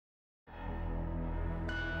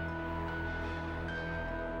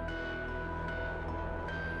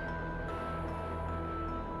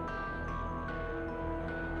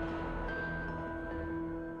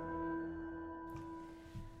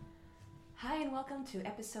and welcome to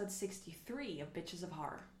episode 63 of Bitches of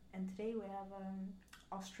Horror. And today we have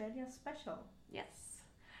Australia special. Yes,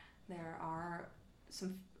 there are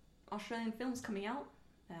some Australian films coming out.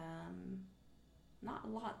 Not a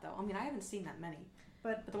lot though. I mean, I haven't seen that many,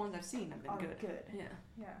 but the ones I've seen have been good.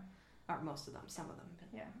 Yeah. Or most of them. Some of them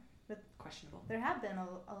have been but questionable. There have been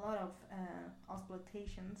a lot of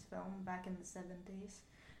exploitations filmed back in the 70s,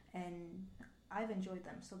 and I've enjoyed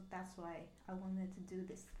them, so that's why I wanted to do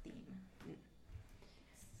this theme.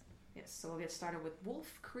 Yes, so we'll get started with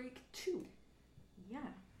Wolf Creek 2. Yeah.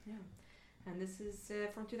 And this is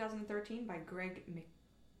from 2013 by Greg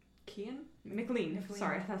McLean.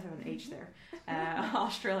 Sorry, I thought I had an H there.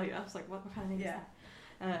 Australia. I was like, what kind of name is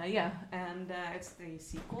that? And it's the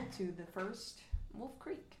sequel to the first Wolf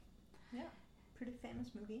Creek. Yeah, pretty famous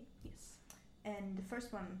movie. Yes. And the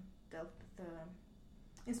first one dealt with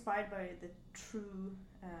inspired by the true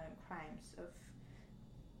crimes of,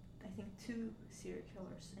 I think, 2 serial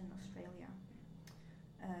killers in Australia.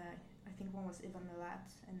 I think one was Ivan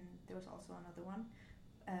Milat, and there was also another one,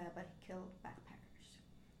 but he killed backpackers.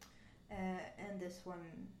 And this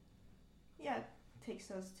one,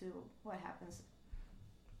 takes us to what happens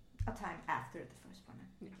a time after the first one.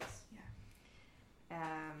 Yes.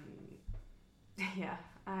 Yeah.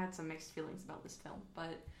 I had some mixed feelings about this film,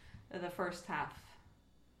 but the first half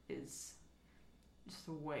is just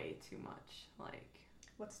way too much. Like,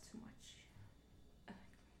 what's too much?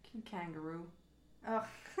 Kangaroo. Oh.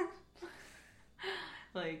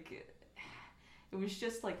 Like, it was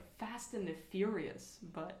just like Fast and the Furious,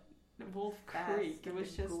 but Wolf Creek. It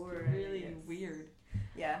was just really weird.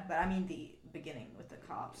 Yeah, but I mean the beginning with the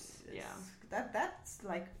cops. That's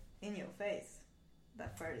like in your face.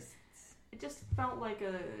 That first. It just felt like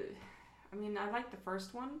I mean, I liked the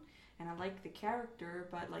first one, and I liked the character,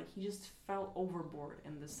 but like he just felt overboard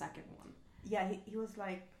in the second one. Yeah, he was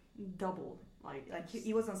like double, like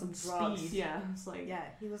he was on some drugs. Speed. Yeah, it's like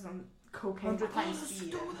he was on cocaine. 100 times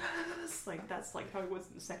speed. Like that's like how it was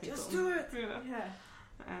in the second Just film. do it. Yeah.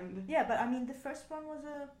 And but I mean the first one was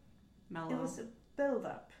mellow. It was a build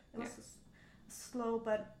up. It was a slow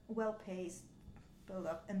but well paced build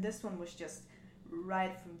up, and this one was just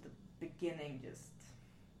right from the beginning, just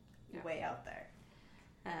way out there.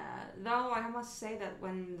 Though I must say that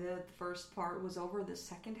when the first part was over, the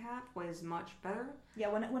second half was much better. Yeah,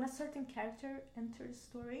 when a certain character entered the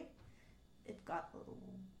story, it got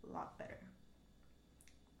a lot better.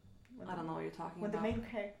 I don't know what you're talking about. When the main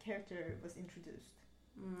character was introduced.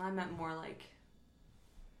 I meant more like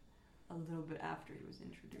a little bit after he was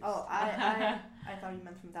introduced. Oh, I thought you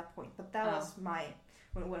meant from that point, but that was when I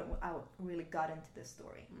really got into this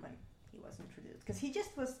story when he was introduced, because he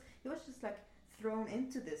was just like thrown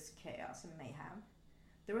into this chaos and mayhem.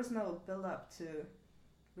 There was no build up to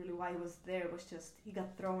really why he was there. It was just he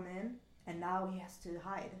got thrown in, and now he has to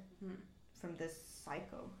hide from this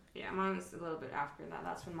psycho. Yeah, mine was a little bit after that.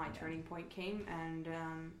 That's when my turning point came, and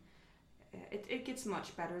it gets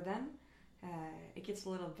much better then. It gets a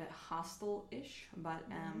little bit hostile-ish, but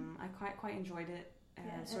I quite enjoyed it.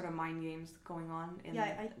 Sort of mind games going on in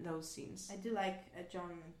those scenes. I do like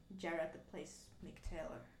John Jarratt that plays Mick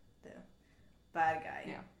Taylor, the bad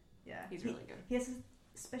guy. Yeah, he's really good. He has a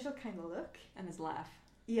special kind of look. And his laugh.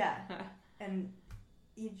 Yeah, and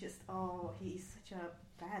he's such a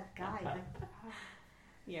bad guy.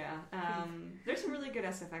 There's some really good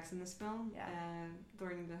SFX in this film.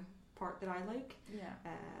 During the part that I like.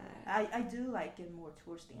 I do like it more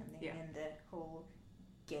towards the ending and the whole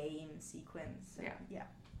game sequence.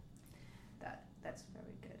 That's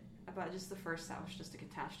very good. But just the first half was just a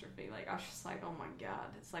catastrophe. Like I was just like, oh my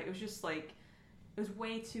god. It's like it was just like it was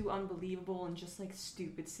way too unbelievable and just like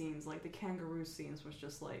stupid scenes. Like the kangaroo scenes was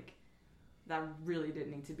just like that really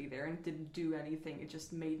didn't need to be there and didn't do anything. It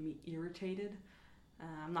just made me irritated.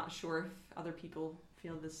 I'm not sure if other people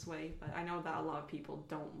feel this way, but I know that a lot of people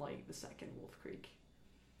don't like the second Wolf Creek.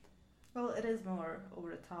 Well, it is more over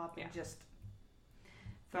the top and just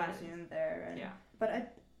throws you in there. And,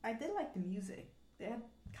 but I did like the music. They had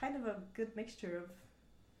kind of a good mixture of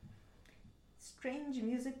strange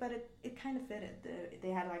music, but it kind of fitted. They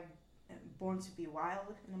had like Born to Be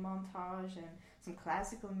Wild in a montage and some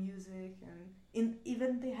classical music, and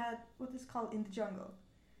even they had what is called In the Jungle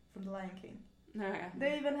from The Lion King.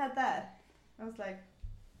 They even had that. I was like,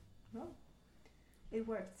 well, it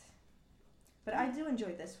worked. But I do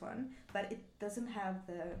enjoy this one, but it doesn't have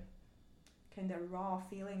the kind of raw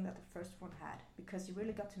feeling that the first one had, because you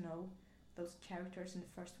really got to know those characters in the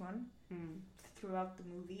first one throughout the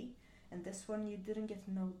movie, and this one you didn't get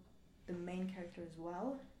to know the main character as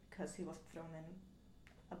well, because he was thrown in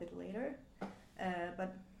a bit later.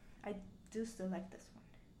 But I do still like this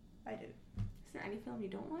one. I do. Is there any film you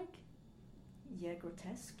don't like? Yeah,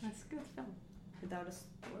 Grotesque. That's a good film. Without a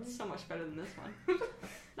story. It's so much better than this one.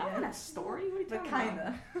 Not Yeah. even a story. What are you But talking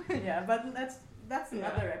kinda. Yeah, but that's Yeah.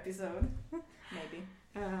 another episode. Maybe.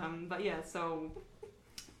 about? But yeah. So,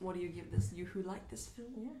 what do you give this? You who like this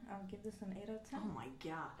film? Yeah, I'll give this an 8 out of 10. Oh my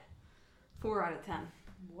god. 4 out of 10.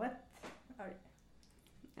 What?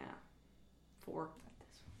 Yeah. 4.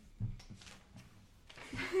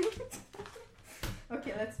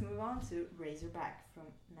 Okay, let's move on to Razorback from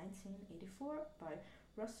 1984 by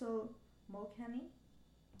Russell Mulcahy.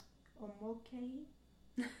 Or Mulcahy?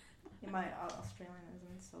 Yeah, my Australian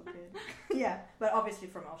isn't so good. Yeah, but obviously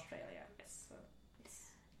from Australia. Yes. So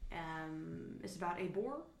It's about a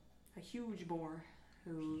boar, a huge boar,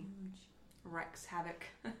 who huge. wreaks havoc.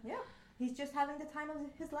 He's just having the time of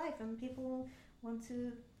his life, and people want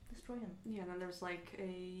to destroy him. Yeah, and then there's like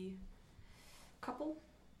a couple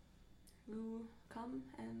who come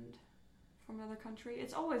and from another country.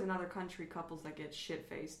 It's always another country couples that get shit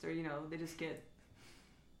faced, or they just get,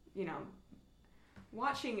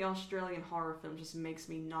 watching Australian horror films just makes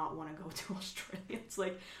me not want to go to Australia. It's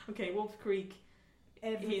like, okay, Wolf Creek.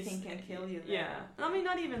 Everything can kill you there. Yeah, I mean,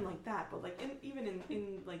 not even like that, but like even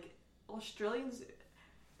in like Australians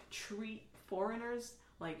treat foreigners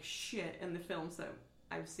like shit in the films that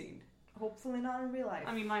I've seen. Hopefully not in real life.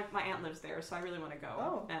 I mean, my aunt lives there, so I really want to go.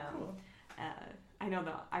 Oh, cool. I know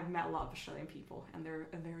that I've met a lot of Australian people, and they're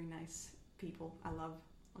very nice people. I love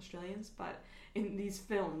Australians, but in these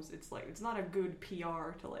films, it's like it's not a good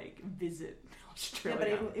PR to like visit Australia.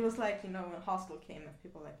 Yeah, but it was like, when Hostel came and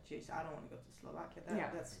people were like, jeez, I don't want to go to Slovakia.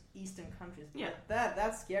 That's Eastern countries. Yeah.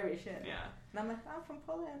 That's scary shit. Yeah. And I'm like, I'm from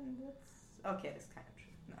Poland. Okay, that's kind of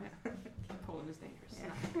true. No. Yeah. Poland is dangerous.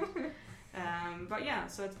 Yeah. But yeah,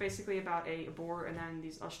 so it's basically about a boar, and then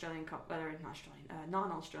these non-Australian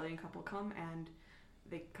couple come, and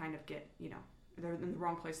they kind of get, they're in the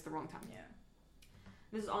wrong place at the wrong time. Yeah.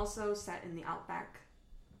 This is also set in the outback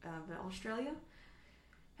of Australia,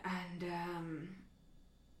 and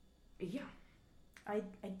yeah, I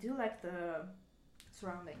do like the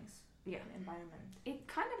surroundings. Yeah. The environment. It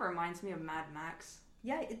kind of reminds me of Mad Max.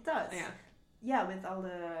 Yeah, it does. Yeah. Yeah, with all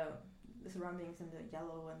the surroundings and the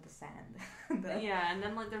yellow and the sand. Yeah, and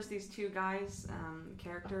then like there's these two guys,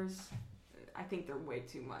 characters. I think they're way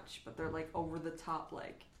too much, but they're like over the top,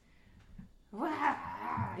 like,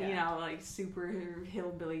 like super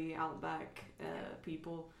hillbilly outback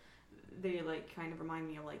people. They like kind of remind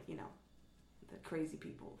me of like the crazy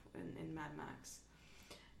people in Mad Max,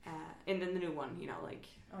 and then the new one, like.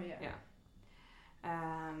 Oh yeah. Yeah.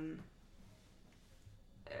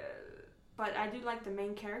 But I do like the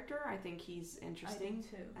main character. I think he's interesting. I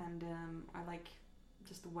do too. And I like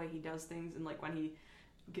just the way he does things, and like when he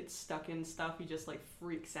gets stuck in stuff, he just like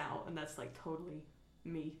freaks out, and that's like totally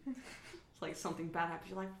me. It's like something bad happens,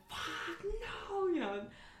 you're like, fuck no,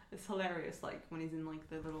 it's hilarious. Like when he's in like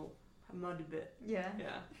the little mud bit. Yeah.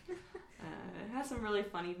 Yeah. It has some really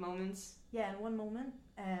funny moments. Yeah, and one moment,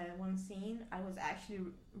 one scene, I was actually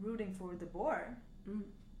rooting for the boar. Mm.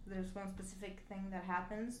 There's one specific thing that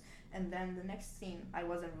happens, and then the next scene, I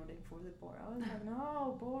wasn't rooting for the boar. I was like,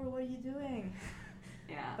 no, boar, what are you doing?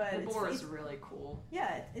 Yeah, but the boar is really cool.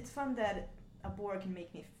 Yeah, it's fun that a boar can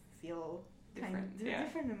make me feel Different,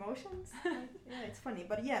 different emotions. Like, yeah, it's funny,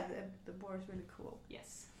 but yeah, the boar is really cool.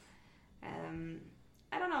 Yes.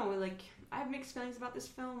 I don't know, like, I have mixed feelings about this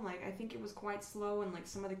film. Like, I think it was quite slow, and like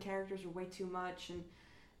some of the characters were way too much,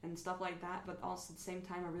 and stuff like that, but also at the same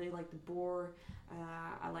time I really like the boar.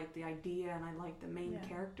 I like the idea, and I like the main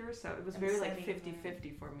character, so it was And very the like setting,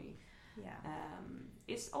 50-50 for me. Yeah.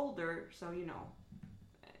 It's older, so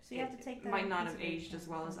So you have to take that might into not have aged consideration. as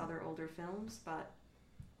well as other older films, but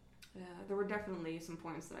there were definitely some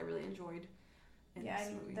points that I really enjoyed in Yeah, this I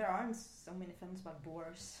mean, movie. there aren't so many films about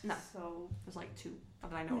boars. No. So There's like 2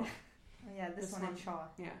 that I know of. yeah, this one and Shaw.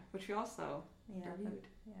 Yeah, which we also Yeah, but, reviewed.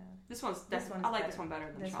 yeah. This one's This definitely, one's I like better. this one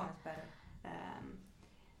better than This Shaw. one's better.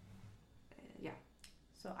 Yeah,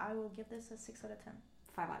 So I will give this a 6 out of 10.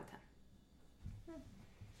 5 out of 10.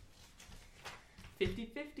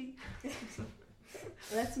 50-50.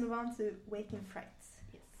 Let's move on to Waking Frights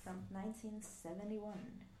Yes. from 1971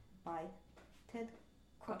 by Ted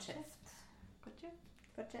Kotcheff.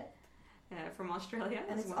 Gotcha. From Australia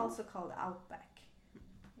And as it's well. also called Outback.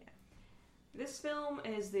 This film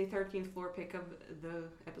is the 13th floor pick of the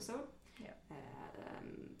episode. Yeah.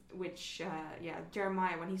 Which,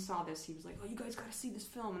 Jeremiah, when he saw this, he was like, oh, you guys gotta see this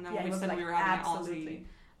film. And then Yeah, when he we was said like, we were having absolutely.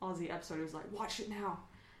 an Aussie episode, he was like, watch it now.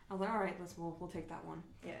 I was like, alright, we'll take that one.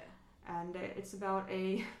 Yeah. And it's about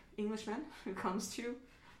a Englishman who comes to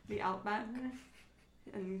the outback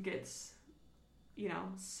and gets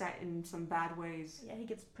set in some bad ways. Yeah, he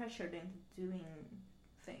gets pressured into doing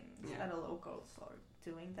things that the locals are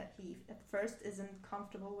doing that he at first isn't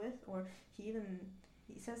comfortable with, or he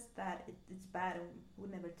says that it's bad and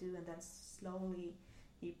would never do, and then slowly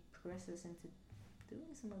he progresses into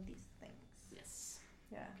doing some of these things. Yes.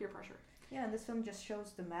 Yeah. Peer pressure. Yeah, and this film just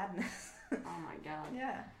shows the madness. Oh my god.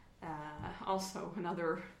 Yeah. Also,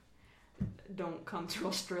 another don't come to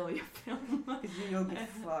Australia film. You'll be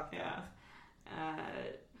fucked up.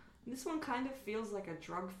 This one kind of feels like a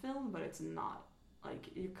drug film, but it's not. Like,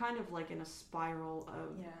 you're kind of like in a spiral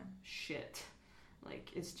of shit.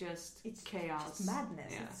 Like, it's chaos. It's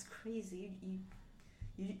madness. Yeah. It's crazy.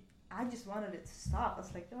 I just wanted it to stop. I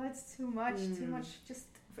was like, oh, it's too much, just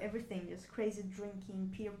everything. Just crazy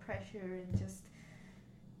drinking, peer pressure, and just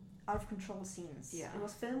out of control scenes. Yeah. It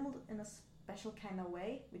was filmed in a special kind of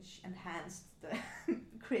way, which enhanced the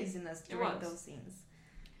craziness during those scenes.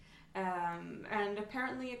 And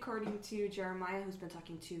apparently, according to Jeremiah, who's been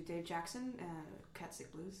talking to Dave Jackson, Cat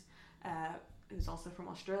Sick Blues, who's also from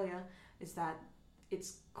Australia, is that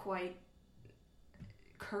it's quite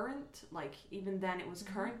current. Like, even then it was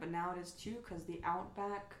current, but now it is too, because the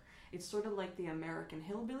Outback, it's sort of like the American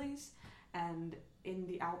hillbillies, and in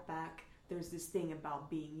the Outback, there's this thing about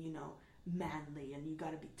being, manly, and you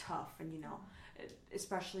gotta be tough, and,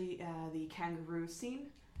 especially the kangaroo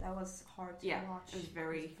scene. That was hard to watch. It was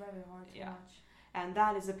very hard to watch. And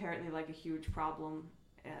that is apparently like a huge problem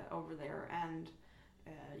over there, and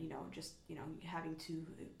having to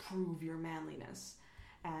prove your manliness,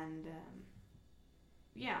 and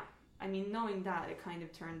I mean, knowing that, it kind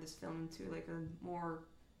of turned this film into like a more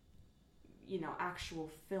actual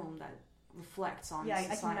film that reflects on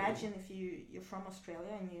society. I can imagine if you're from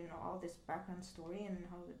Australia and you know all this background story and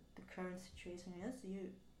how the current situation is,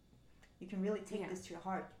 you can really take this to your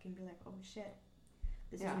heart. You can be like, oh shit,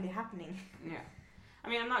 this is really happening. Yeah. I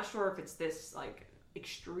mean, I'm not sure if it's this, like,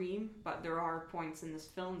 extreme, but there are points in this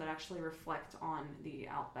film that actually reflect on the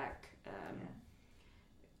Outback.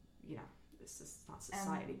 This is not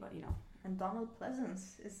society, but, And Donald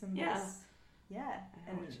Pleasence is in this. Yeah.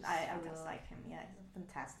 And I really like him. Yeah, he's a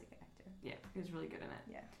fantastic actor. Yeah, he was really good in it.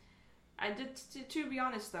 Yeah. I did, to be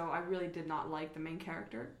honest, though, I really did not like the main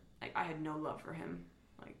character. Like, I had no love for him.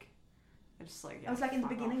 Like, I just like. I was like in the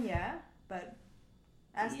beginning, but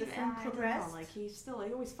as the film progressed, know, like he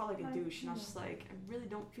always felt like a douche, and I was just like, I really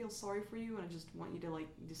don't feel sorry for you, and I just want you to like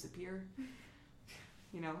disappear,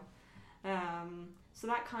 So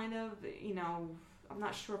that kind of, I'm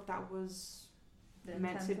not sure if that was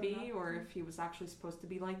meant to be, or if he was actually supposed to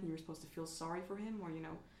be like, and you were supposed to feel sorry for him, or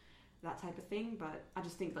that type of thing. But I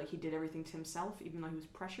just think like he did everything to himself, even though he was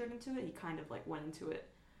pressured into it. He kind of like went into it.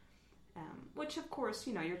 Which, of course,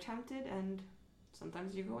 you're tempted, and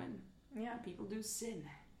sometimes you go in. Yeah. People do sin.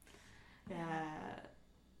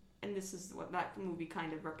 And this is what that movie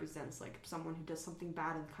kind of represents, like someone who does something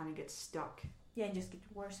bad and kind of gets stuck. Yeah, and just gets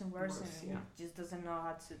worse and worse, and he just doesn't know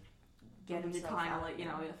how to get himself out. You kind of like, you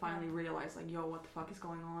finally realize, like, yo, what the fuck is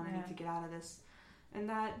going on? I need to get out of this. And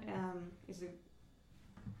that is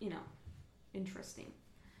interesting.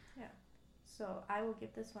 Yeah. So I will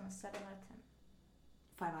give this one a 7 out of 10.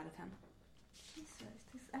 5 out of 10. Jesus,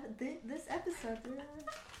 this episode.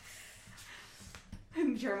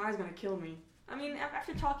 Jeremiah's gonna kill me. I mean,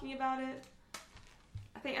 after talking about it,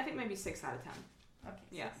 I think maybe 6 out of 10. Okay,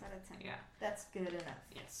 6 out of 10. Yeah, that's good enough.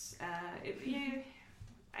 Yes. I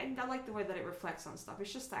like the way that it reflects on stuff.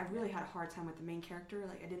 It's just that I really had a hard time with the main character.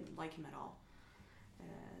 Like, I didn't like him at all.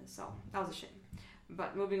 So that was a shame.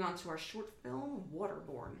 But moving on to our short film,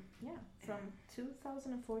 Waterborne. Yeah, from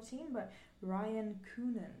 2014 by Ryan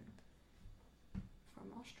Coonan.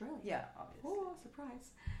 From Australia. Yeah, obviously. Oh,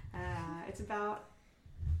 surprise. It's about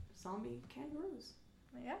zombie kangaroos.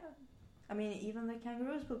 Yeah. I mean, even the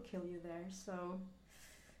kangaroos will kill you there, so...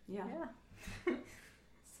 Yeah.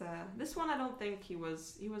 So, this one I don't think he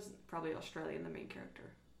was probably Australian, the main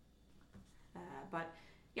character. But,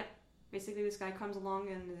 yeah. Basically, this guy comes along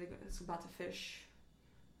and is about to fish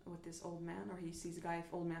with this old man, or he sees a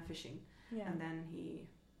old man fishing. Yeah. And then he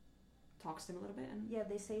talks to him a little bit. And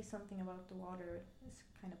they say something about the water is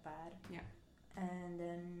kind of bad. Yeah. And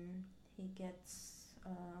then he gets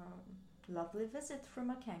a lovely visit from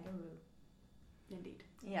a kangaroo. Indeed.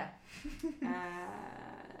 Yeah.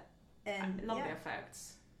 And I love the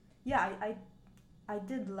effects. Yeah, I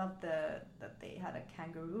did love that they had a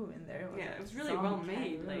kangaroo in there. Yeah, it was really well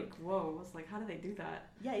made. Kangaroo. Like, whoa, I was like, how did they do that?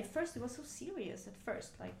 Yeah, at first it was so serious at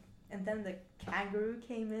first, like, and then the kangaroo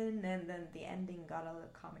came in, and then the ending got a little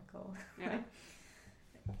comical. Yeah.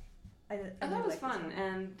 I thought it was fun,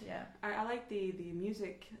 and yeah, I liked the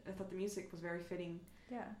music. I thought the music was very fitting.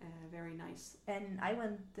 Yeah. Very nice. And I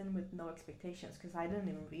went in with no expectations because I didn't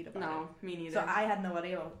even read about it. No, me neither. So I had no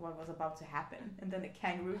idea what was about to happen. And then the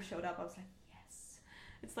kangaroo showed up. I was like, yes.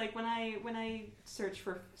 It's like when I search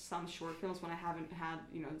for some short films when I haven't had,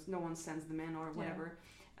 no one sends them in or whatever,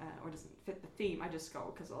 or doesn't fit the theme, I just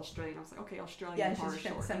go because Australian. I was like, okay, Australian horror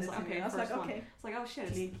short. Send it like, to okay, me. I was first like, one. okay. It's like, oh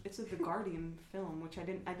shit, it's a The Guardian film, which I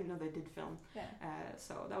didn't know they did film. Yeah.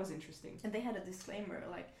 So that was interesting. And they had a disclaimer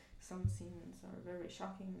like some scenes are very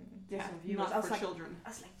shocking to some viewers. Not I was for like, children. I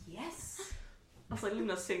was like, yes. I was like,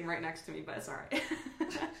 Luna's sitting right next to me, but it's alright.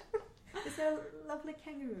 It's a lovely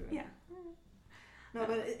kangaroo. Yeah. No,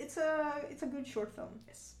 but it's a good short film.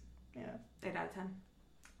 Yes. Yeah. 8 out of 10.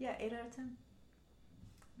 Yeah, 8 out of 10.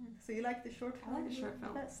 So you like the short film? I like the short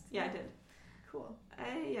film. Best. Yeah, I did. Cool.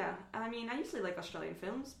 Yeah. I mean, I usually like Australian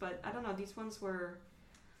films, but I don't know. These ones were.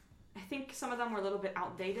 I think some of them were a little bit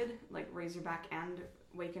outdated, like Razorback and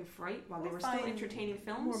Wake and Fright, while they were still entertaining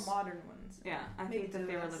films. More modern ones. Yeah, I Maybe think that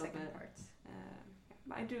they were a little second bit. Part.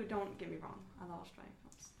 But I do. Don't get me wrong. I love Australian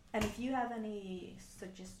films. And if you have any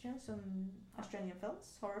suggestions on Australian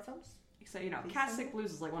films, horror films? So Cassick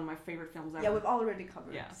Blues is like one of my favorite films ever. Yeah, we've already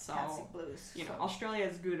covered. Yeah, so Cassick Blues. Australia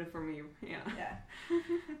is good for me. Yeah.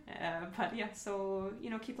 Yeah. But yeah, so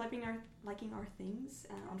keep liking our things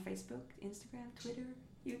on Facebook, Instagram, Twitter,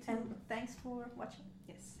 YouTube. And thanks for watching.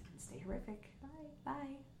 Yes, stay horrific. Bye.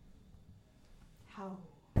 Bye. How?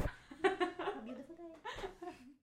 A beautiful day.